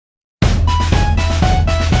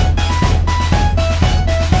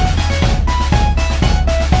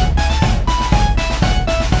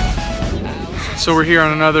So we're here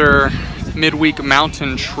on another midweek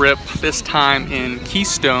mountain trip, this time in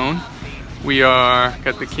Keystone. We are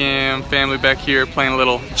got the Cam family back here playing a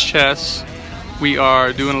little chess. We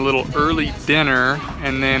are doing a little early dinner,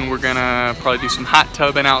 and then we're gonna probably do some hot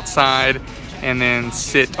tubbing outside and then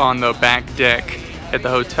sit on the back deck at the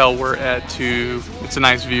hotel we're at it's a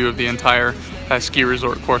nice view of the entire ski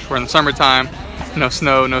resort. Of course, we're in the summertime, no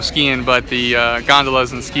snow, no skiing, but the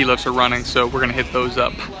gondolas and ski lifts are running, so we're gonna hit those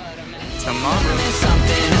up tomorrow.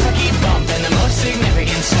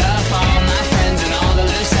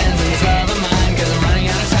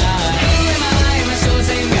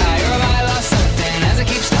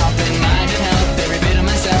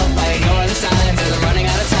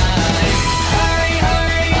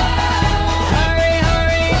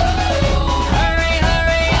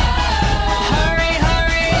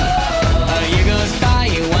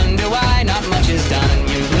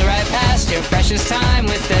 Precious time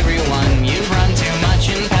with everyone. You've run too much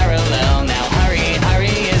in parallel. Now hurry, hurry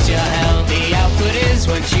is your hell. The output is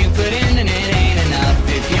what you put in, and it ain't enough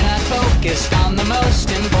if you're not focused on the most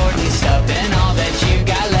important stuff. And all that you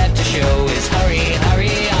got left to show is hurry,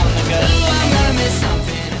 hurry on the go. I'm gonna miss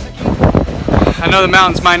something. I know the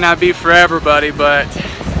mountains might not be for everybody, but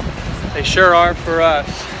they sure are for us.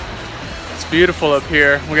 It's beautiful up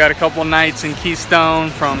here. We got a couple nights in Keystone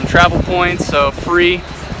from travel points, so free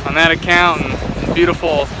on that account, and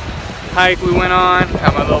beautiful hike we went on.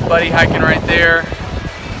 Got my little buddy hiking right there.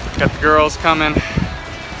 Got the girls coming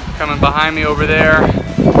behind me over there.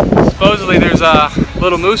 Supposedly there's a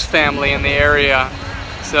little moose family in the area,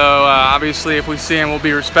 so obviously if we see them we'll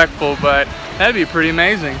be respectful, but that'd be pretty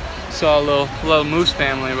amazing. Saw a little moose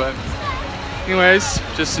family, but anyways,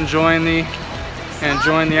 just enjoying the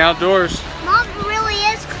outdoors. Mom really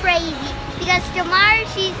is crazy because tomorrow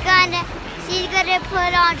she's gonna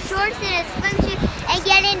put on shorts and a swimsuit and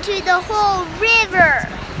get into the whole river.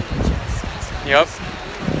 Yep,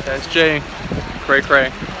 that's Jay. Cray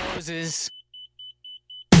cray.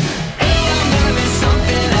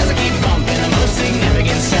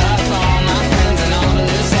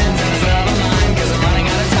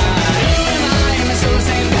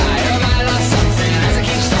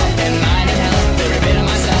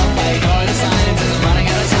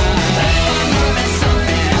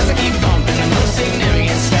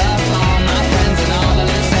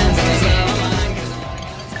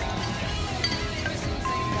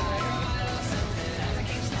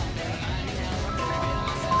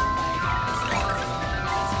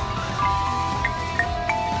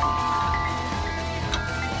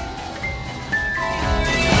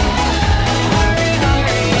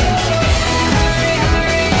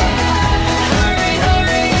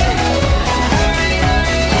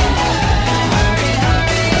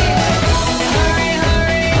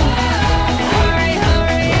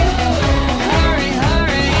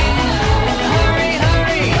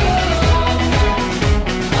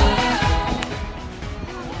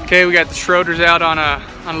 Okay, we got the Schroeders out on a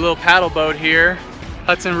little paddle boat here.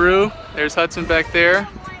 Hudson Rue, there's Hudson back there.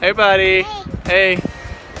 Hey buddy, hey.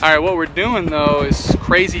 All right, what we're doing though is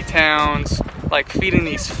crazy towns, like feeding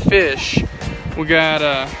these fish. We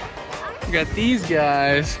got these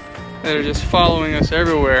guys that are just following us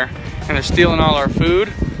everywhere, and they're stealing all our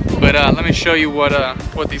food. But let me show you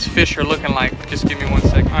what these fish are looking like. Just give me 1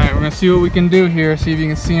 second. All right, we're gonna see what we can do here. See if you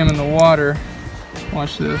can see them in the water.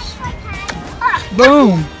 Watch this.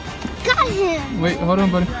 Boom! Got him! Wait, hold on,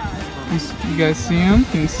 buddy. You guys see him?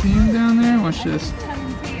 Can you see him down there? Watch this.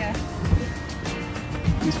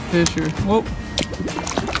 These fish are. Whoa!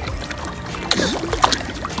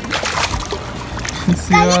 You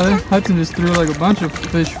see all that? Hudson just threw like a bunch of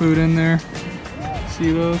fish food in there.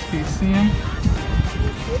 See those? Can you see them?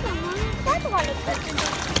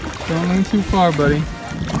 Don't lean too far, buddy.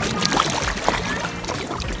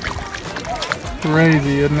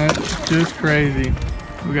 Crazy, isn't it? Just crazy.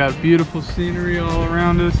 We got beautiful scenery all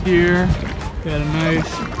around us here. Got a nice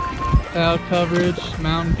cloud coverage,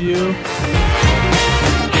 mountain view.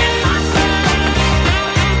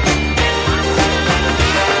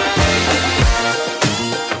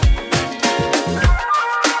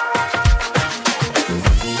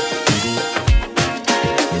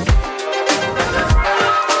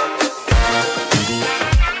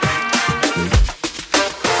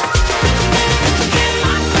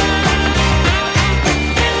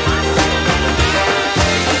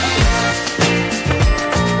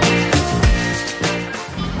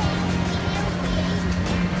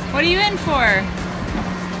 What are you in for?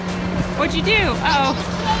 What'd you do?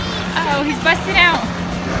 Oh, he's busted out.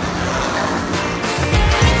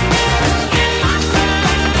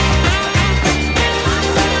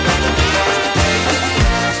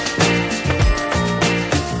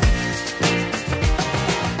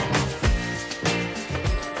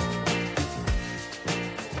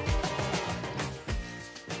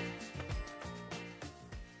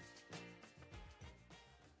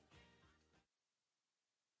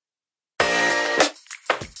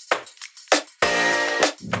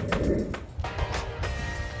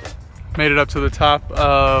 Made it up to the top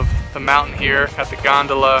of the mountain here. Got the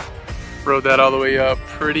gondola, rode that all the way up.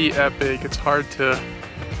 Pretty epic. It's hard to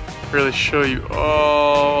really show you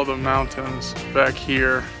all the mountains back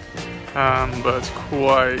here, but it's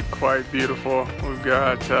quite beautiful. We've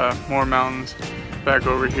got more mountains back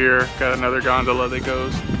over here. Got another gondola that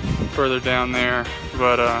goes further down there,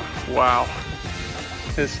 but wow,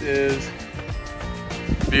 this is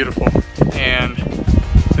beautiful. And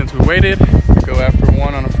since we waited to go after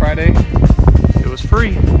 1 on a Friday, it was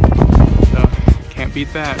free, so can't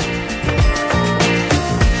beat that.